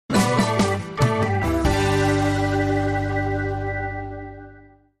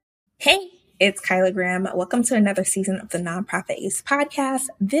It's Kyla Graham. Welcome to another season of the Nonprofit Ace podcast.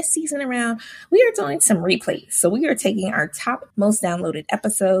 This season around, we are doing some replays. So we are taking our top most downloaded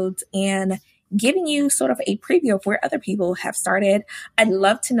episodes and giving you sort of a preview of where other people have started. I'd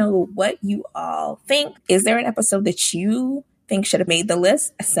love to know what you all think. Is there an episode that you think should have made the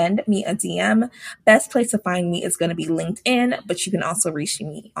list? Send me a DM. Best place to find me is going to be LinkedIn, but you can also reach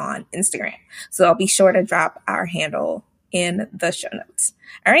me on Instagram. So I'll be sure to drop our handle in the show notes.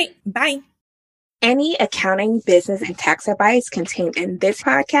 All right, bye. Any accounting, business, and tax advice contained in this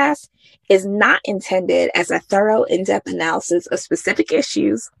podcast is not intended as a thorough, in-depth analysis of specific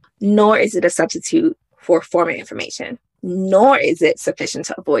issues, nor is it a substitute for formal information, nor is it sufficient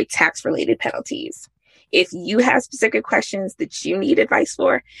to avoid tax-related penalties. If you have specific questions that you need advice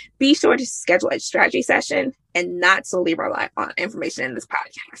for, be sure to schedule a strategy session and not solely rely on information in this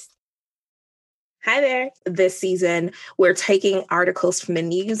podcast. Hi there. This season, we're taking articles from the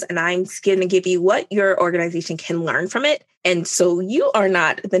news, and I'm going to give you what your organization can learn from it. And so you are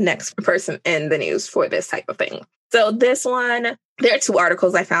not the next person in the news for this type of thing. So this one, there are two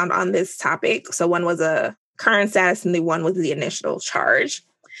articles I found on this topic. So one was a current status and the one was the initial charge.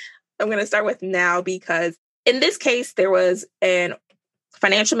 I'm going to start with now because in this case, there was a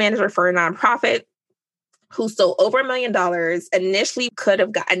financial manager for a nonprofit who stole over $1 million, initially could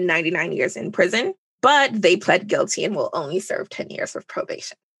have gotten 99 years in prison, but they pled guilty and will only serve 10 years of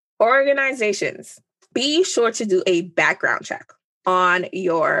probation. Organizations, be sure to do a background check on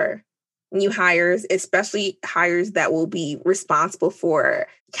your new hires, especially hires that will be responsible for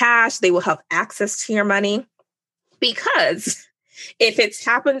cash. They will have access to your money, because if it's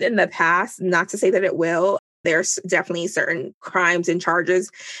happened in the past, not to say that it will, there's definitely certain crimes and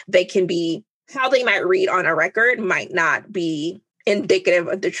charges. They can be, how they might read on a record might not be indicative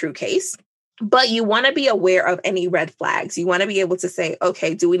of the true case, but you want to be aware of any red flags. You want to be able to say,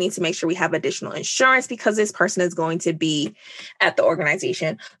 okay, do we need to make sure we have additional insurance because this person is going to be at the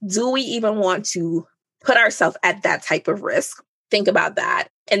organization? Do we even want to put ourselves at that type of risk? Think about that.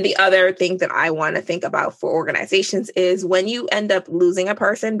 And the other thing that I want to think about for organizations is when you end up losing a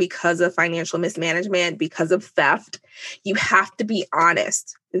person because of financial mismanagement, because of theft, you have to be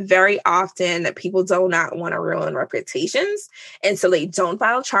honest. Very often, people do not want to ruin reputations. And so they don't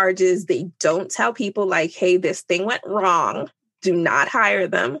file charges. They don't tell people like, hey, this thing went wrong. Do not hire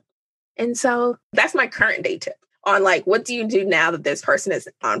them. And so that's my current day tip on like, what do you do now that this person is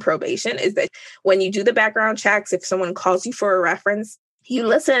on probation? Is that when you do the background checks, if someone calls you for a reference, you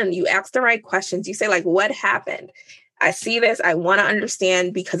listen, you ask the right questions. You say like, what happened? I see this. I want to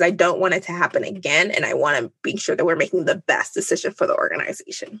understand because I don't want it to happen again. And I want to be sure that we're making the best decision for the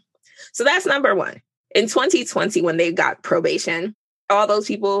organization. So that's number one. In 2020, when they got probation, all those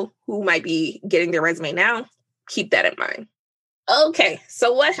people who might be getting their resume now, keep that in mind. Okay,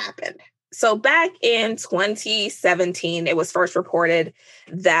 so what happened? So back in 2017, it was first reported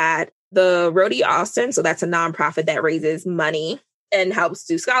that the Rotary Austin, so that's a nonprofit that raises money and helps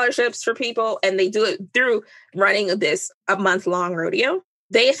do scholarships for people. And they do it through running a month-long rodeo.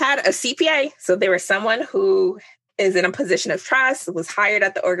 They had a CPA. So there was someone who is in a position of trust, was hired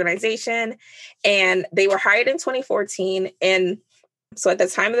at the organization, and they were hired in 2014. And so at the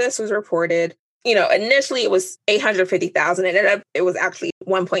time this was reported, initially it was $850,000. It was actually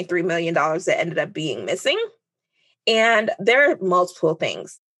 $1.3 million that ended up being missing. And there are multiple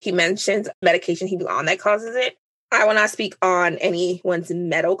things. He mentioned medication he was on that causes it. I will not speak on anyone's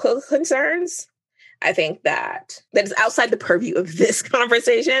medical concerns. I think that is outside the purview of this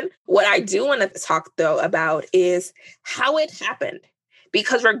conversation. What I do want to talk, though, about is how it happened.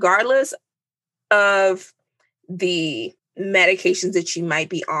 Because regardless of the medications that you might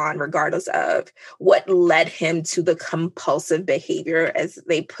be on, regardless of what led him to the compulsive behavior, as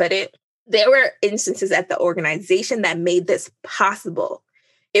they put it, there were instances at the organization that made this possible.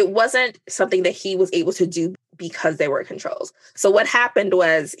 It wasn't something that he was able to do because there were controls. So what happened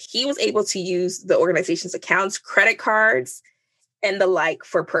was he was able to use the organization's accounts, credit cards, and the like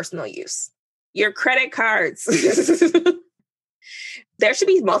for personal use. Your credit cards. There should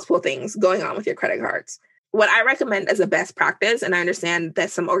be multiple things going on with your credit cards. What I recommend as a best practice, and I understand that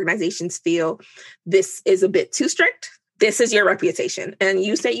some organizations feel this is a bit too strict, this is your reputation. And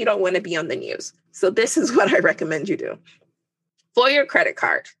you say you don't want to be on the news. So this is what I recommend you do. For your credit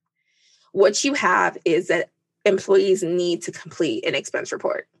card, what you have is that employees need to complete an expense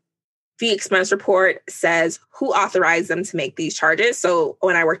report. The expense report says who authorized them to make these charges. So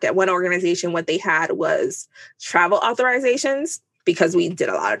when I worked at one organization, what they had was travel authorizations because we did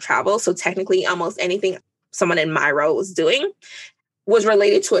a lot of travel. So technically almost anything someone in my role was doing was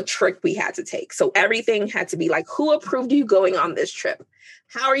related to a trip we had to take. So everything had to be like, who approved you going on this trip?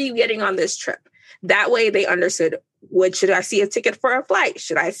 How are you getting on this trip? That way they understood, should I see a ticket for a flight?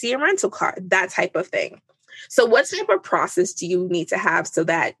 Should I see a rental car? That type of thing. So what type of process do you need to have so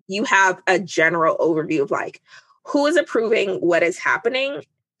that you have a general overview of like, who is approving what is happening?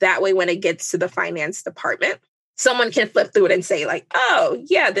 That way, when it gets to the finance department, someone can flip through it and say like, oh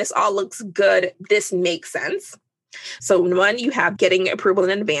yeah, this all looks good. This makes sense. So one, you have getting approval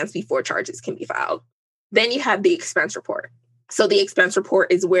in advance before charges can be filed. Then you have the expense report. So the expense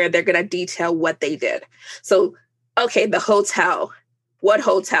report is where they're going to detail what they did. So, okay, the hotel, what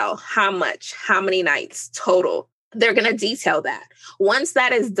hotel, how much, how many nights total, they're going to detail that. Once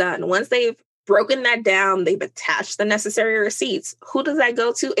that is done, once they've broken that down, they've attached the necessary receipts. Who does that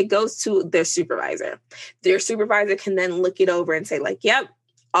go to? It goes to their supervisor. Their supervisor can then look it over and say like, yep,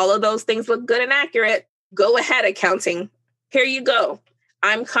 all of those things look good and accurate. Go ahead, accounting. Here you go.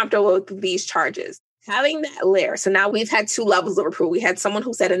 I'm comfortable with these charges. Having that layer. So now we've had 2 levels of approval. We had someone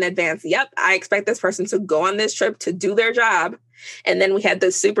who said in advance, yep, I expect this person to go on this trip to do their job. And then we had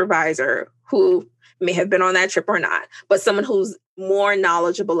the supervisor who may have been on that trip or not, but someone who's more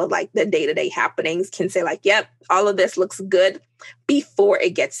knowledgeable of like the day-to-day happenings can say like, yep, all of this looks good before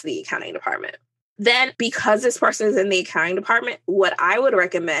it gets to the accounting department. Then because this person is in the accounting department, what I would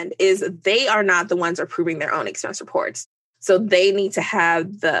recommend is they are not the ones approving their own expense reports. So they need to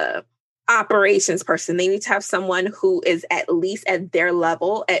have the operations person. They need to have someone who is at least at their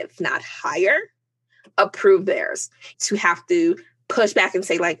level, if not higher, approve theirs, to have to push back and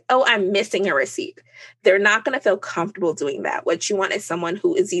say like, oh, I'm missing a receipt. They're not going to feel comfortable doing that. What you want is someone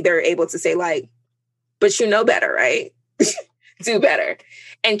who is either able to say like, but you know better, right? Do better,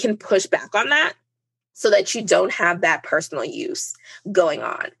 and can push back on that so that you don't have that personal use going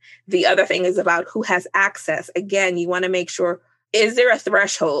on. The other thing is about who has access. Again, you want to make sure, is there a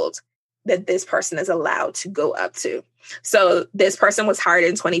threshold that this person is allowed to go up to? So this person was hired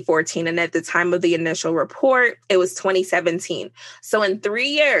in 2014, and at the time of the initial report, it was 2017. So in 3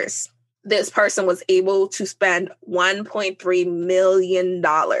 years, this person was able to spend $1.3 million.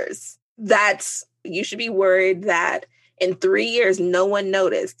 You should be worried that in 3 years, no one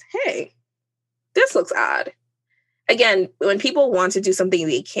noticed, hey, this looks odd. Again, when people want to do something,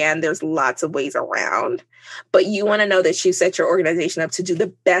 they can. There's lots of ways around. But you want to know that you set your organization up to do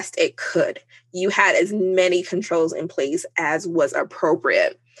the best it could. You had as many controls in place as was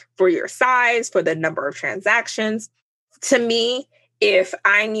appropriate for your size, for the number of transactions. To me, if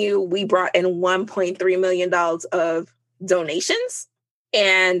I knew we brought in $1.3 million of donations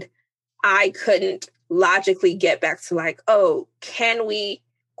and I couldn't logically get back to like, oh, can we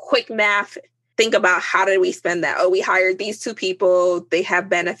quick math? Think about how did we spend that? Oh, we hired these 2 people. They have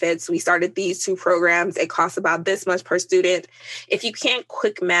benefits. We started these 2 programs. It costs about this much per student. If you can't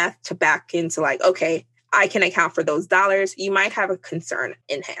quick math to back into like, okay, I can account for those dollars, you might have a concern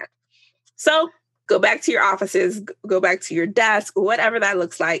in hand. So go back to your offices, go back to your desk, whatever that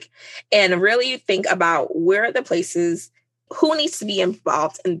looks like, and really think about where are the places, who needs to be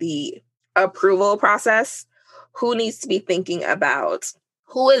involved in the approval process, who needs to be thinking about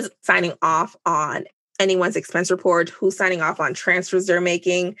who is signing off on anyone's expense report, who's signing off on transfers they're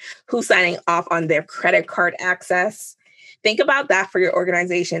making, who's signing off on their credit card access. Think about that for your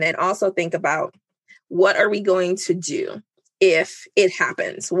organization, and also think about what are we going to do if it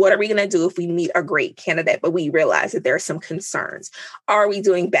happens? What are we going to do if we meet a great candidate, but we realize that there are some concerns? Are we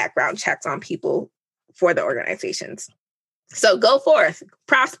doing background checks on people for the organizations? So go forth,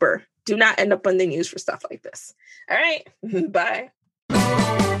 prosper. Do not end up on the news for stuff like this. All right. Bye.